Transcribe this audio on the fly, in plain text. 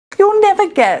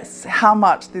ever guess how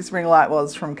much this ring light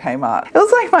was from Kmart? It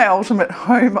was like my ultimate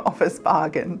home office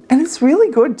bargain. And it's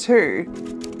really good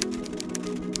too.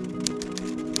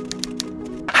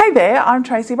 Hey there, I'm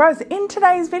Tracey Rose. In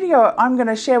today's video, I'm going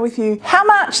to share with you how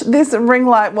much this ring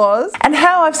light was and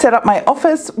how I've set up my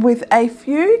office with a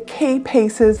few key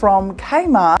pieces from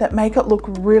Kmart that make it look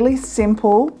really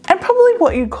simple and probably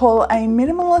what you'd call a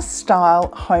minimalist style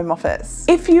home office.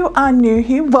 If you are new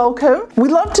here, welcome. We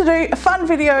love to do fun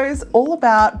videos all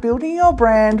about building your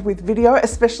brand with video,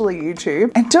 especially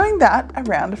YouTube, and doing that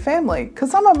around a family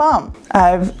because I'm a mum. I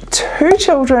have 2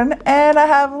 children and I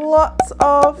have lots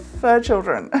of fur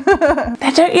children.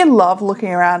 Now, don't you love looking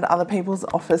around other people's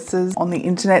offices on the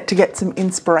internet to get some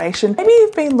inspiration? Maybe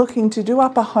you've been looking to do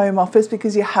up a home office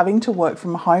because you're having to work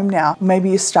from home now. Maybe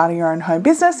you're starting your own home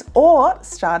business or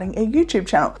starting a YouTube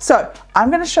channel. So I'm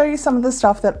going to show you some of the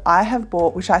stuff that I have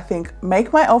bought, which I think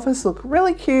make my office look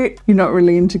really cute. You're not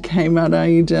really into Kmart, are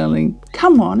you, darling?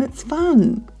 Come on, it's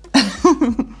fun.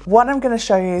 What I'm going to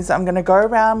show you is I'm going to go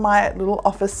around my little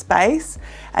office space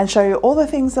and show you all the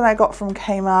things that I got from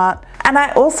Kmart. And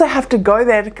I also have to go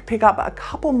there to pick up a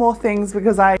couple more things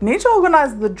because I need to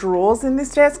organize the drawers in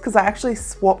this desk because I actually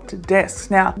swapped desks.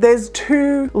 Now, there's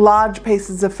 2 large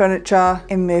pieces of furniture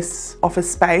in this office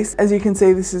space. As you can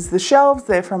see, this is the shelves.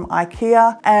 They're from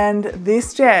IKEA. And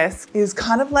this desk is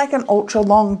kind of like an ultra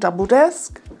long double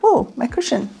desk. Oh, my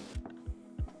cushion.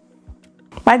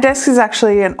 My desk is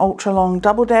actually an ultra long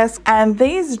double desk and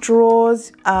these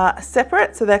drawers are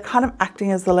separate, so they're kind of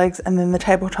acting as the legs, and then the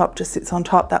tabletop just sits on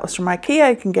top. That was from IKEA.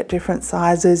 You can get different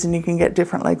sizes and you can get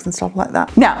different legs and stuff like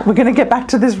that. Now we're going to get back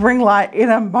to this ring light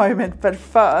in a moment, but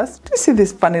first, do you see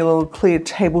this funny little clear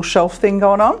table shelf thing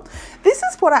going on? This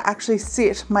is what I actually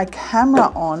sit my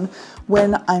camera on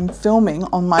when I'm filming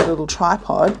on my little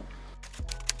tripod.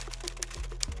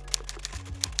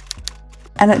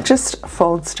 And it just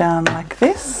folds down like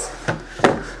this.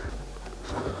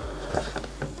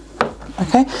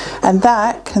 Okay, and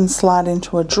that can slide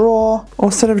into a drawer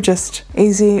or sort of just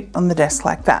easy on the desk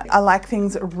like that. I like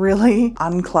things really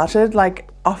uncluttered, like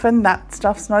often that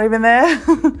stuff's not even there.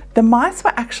 The mice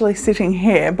were actually sitting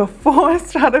here before I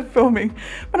started filming,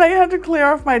 but I had to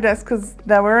clear off my desk because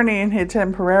they were only in here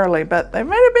temporarily, but they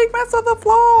made a big mess on the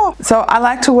floor. So I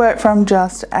like to work from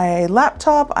just a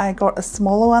laptop. I got a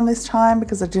smaller one this time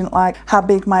because I didn't like how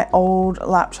big my old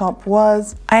laptop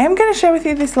was. I am going to share with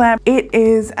you this lamp. It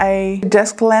is a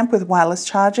desk lamp with wireless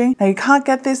charging. Now you can't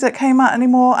get this at Kmart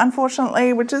anymore,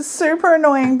 unfortunately, which is super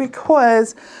annoying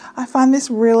because I find this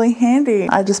really handy.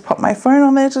 I just pop my phone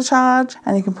on there to charge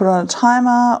and you can put on a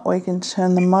timer or you can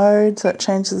turn the mode so it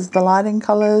changes the lighting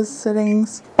colors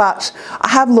settings. But I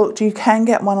have looked, you can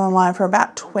get one online for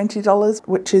about $20,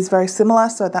 which is very similar,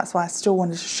 so that's why I still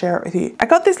wanted to share it with you. I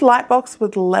got this light box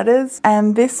with letters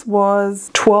and this was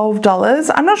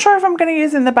 $12. I'm not sure if I'm going to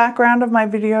use it in the background of my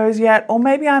videos yet, or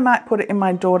maybe I might put it in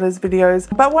my daughter's videos.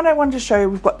 But what I wanted to show you,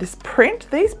 we've got this print.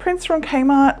 These prints from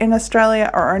Kmart in Australia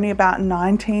are only about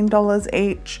 $19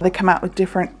 each. They come out with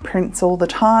different prints all the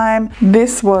time.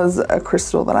 This was a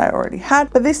crystal that I already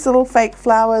had, but this little fake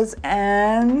flowers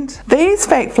and these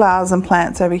fake flowers and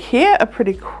plants over here are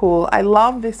pretty cool. I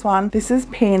love this one. This is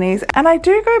peonies, and I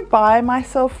do go buy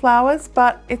myself flowers,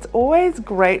 but it's always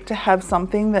great to have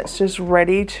something that's just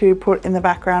ready to put in the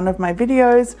background of my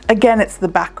videos. Again, it's the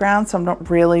background, so I'm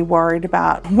not really worried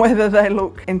about whether they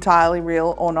look entirely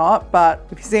real or not, but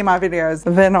if you see my videos,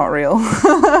 they're not real.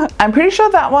 I'm pretty sure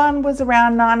that one was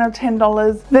around $9 or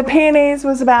 $10. The peonies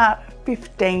was about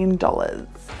 $15.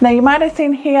 Now you might have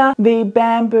seen here the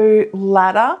bamboo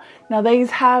ladder. Now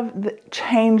these have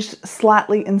changed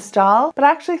slightly in style, but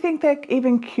I actually think they're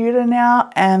even cuter now,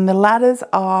 and the ladders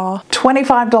are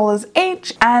 $25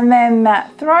 each, and then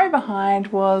that throw behind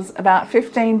was about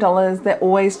 $15. They're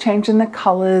always changing the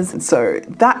colors, so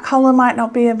that color might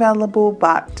not be available,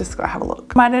 but just go have a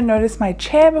look. Might have noticed my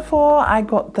chair before. I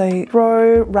got the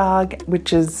throw rug,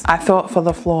 which is I thought for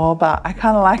the floor, but I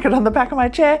kind of like it on the back of my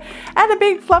chair, and a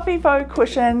big fluffy faux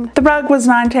cushion. The rug was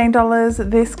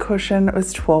 $19. This cushion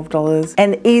was $12.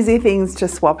 And easy things to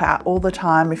swap out all the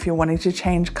time if you're wanting to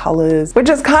change colors, which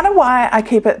is kind of why I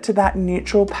keep it to that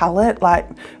neutral palette, like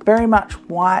very much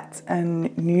white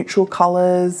and neutral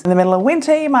colors. In the middle of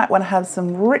winter, you might want to have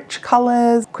some rich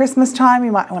colors. Christmas time,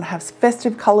 you might want to have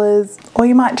festive colors, or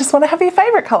you might just want to have your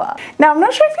favorite color. Now, I'm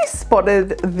not sure if you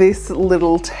spotted this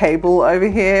little table over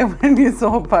here when you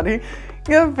saw Buddy.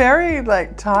 You're very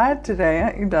like tired today,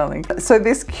 aren't you, darling? So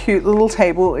this cute little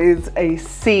table is a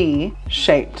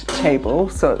C-shaped table.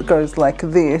 So it goes like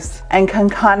this and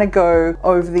can kind of go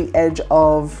over the edge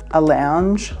of a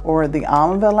lounge or the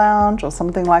arm of a lounge or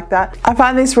something like that. I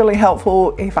find this really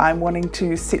helpful if I'm wanting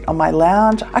to sit on my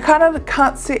lounge. I kind of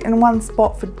can't sit in one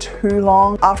spot for too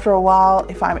long. After a while,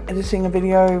 if I'm editing a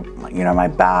video, you know, my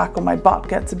back or my butt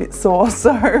gets a bit sore.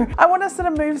 So I want to sort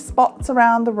of move spots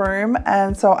around the room.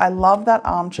 And so I love that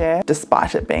armchair,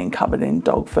 despite it being covered in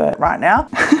dog fur right now.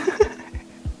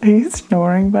 Are you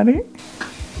snoring, buddy?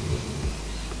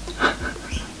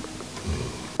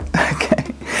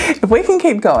 Okay, if we can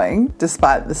keep going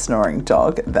despite the snoring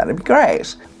dog, that'd be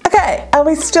great. Okay, are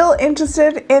we still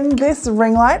interested in this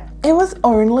ring light? It was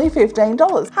only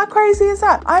 $15. How crazy is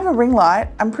that? I have a ring light.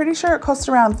 I'm pretty sure it cost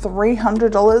around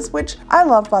 $300, which I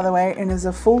love, by the way, and is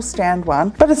a full stand one,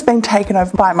 but it's been taken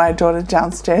over by my daughter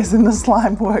downstairs in the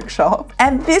slime workshop.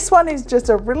 And this one is just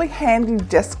a really handy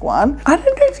desk one. I don't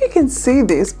know if you can see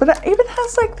this, but it even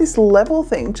has like this level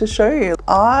thing to show you.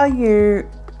 Are you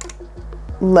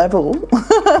level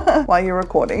while you're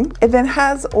recording? It then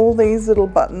has all these little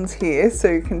buttons here so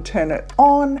you can turn it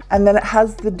on, and then it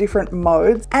has the different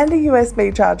modes and a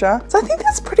USB charger. So I think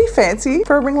that's pretty fancy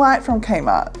for a ring light from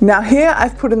Kmart. Now here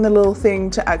I've put in the little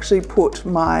thing to actually put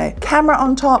my camera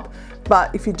on top,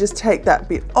 but if you just take that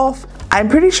bit off, I'm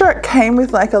pretty sure it came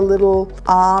with like a little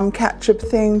arm catch-up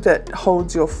thing that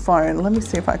holds your phone. Let me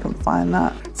see if I can find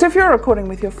that. So if you're recording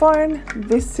with your phone,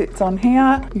 this sits on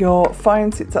here, your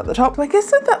phone sits at the top. I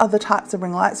guess that the other types of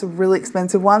ring lights are really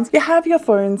expensive ones. You have your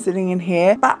phone sitting in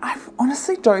here, but I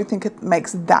honestly don't think it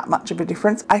makes that much of a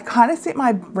difference. I kind of sit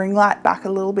my ring light back a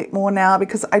little bit more now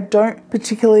because I don't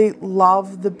particularly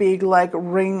love the big like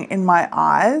ring in my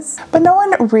eyes, but no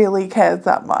one really cares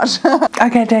that much.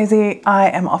 Okay, Daisy, I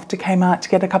am off to Kmart to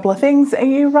get a couple of things. Are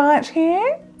you right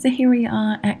here? So here we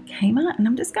are at Kmart, and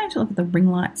I'm just going to look at the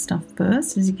ring light stuff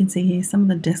first. As you can see here, some of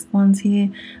the desk ones here.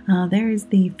 There is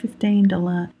the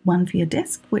 $15 one for your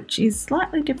desk, which is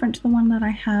slightly different to the one that I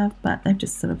have, but they've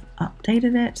just sort of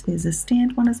updated it. There's a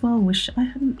stand one as well. Wish I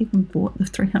hadn't even bought the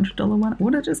 $300 one. I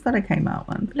would have just got a Kmart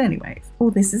one. But anyways,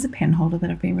 oh, this is a pen holder that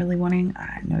I've been really wanting.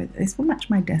 I know that this will match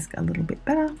my desk a little bit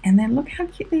better. And then look how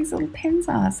cute these little pens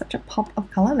are. Such a pop of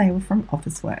color. They were from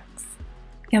Officeworks.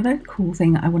 The other cool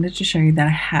thing I wanted to show you that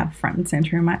I have front and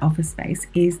center in my office space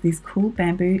is this cool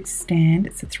bamboo stand.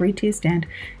 It's a 3-tier stand,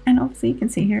 and obviously you can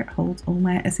see here it holds all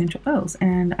my essential oils,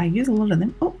 and I use a lot of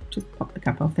them. Oh, just popped the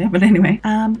cup off there, but anyway,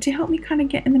 to help me kind of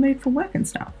get in the mood for work and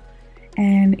stuff.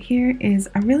 And here is,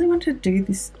 I really wanted to do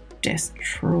this desk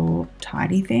drawer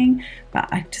tidy thing,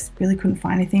 but I just really couldn't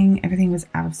find anything. Everything was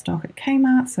out of stock at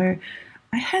Kmart, so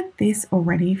I had this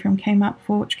already from Kmart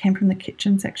before, which came from the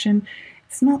kitchen section.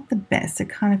 It's not the best. It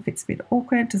kind of fits a bit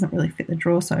awkward, doesn't really fit the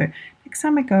drawer. So next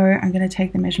time I go, I'm going to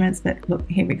take the measurements, but look,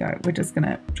 here we go. We're just going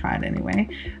to try it anyway.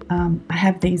 I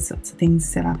have these sorts of things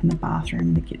set up in the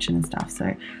bathroom, the kitchen and stuff.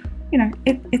 So, you know,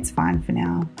 it's fine for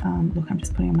now. Look, I'm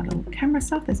just putting on my little camera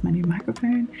stuff. There's my new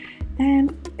microphone,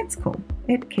 and it's cool.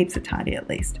 It keeps it tidy at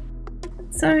least.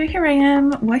 So here I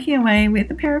am working away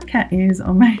with a pair of cat ears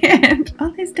on my head. Oh,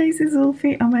 these daisies all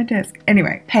fit on my desk.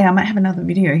 Anyway, hey, I might have another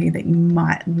video here that you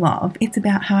might love. It's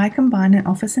about how I combine an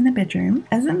office and a bedroom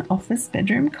as an office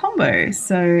bedroom combo.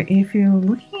 So if you're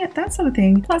looking at that sort of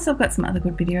thing, plus I've got some other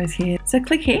good videos here. So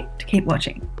click here to keep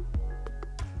watching.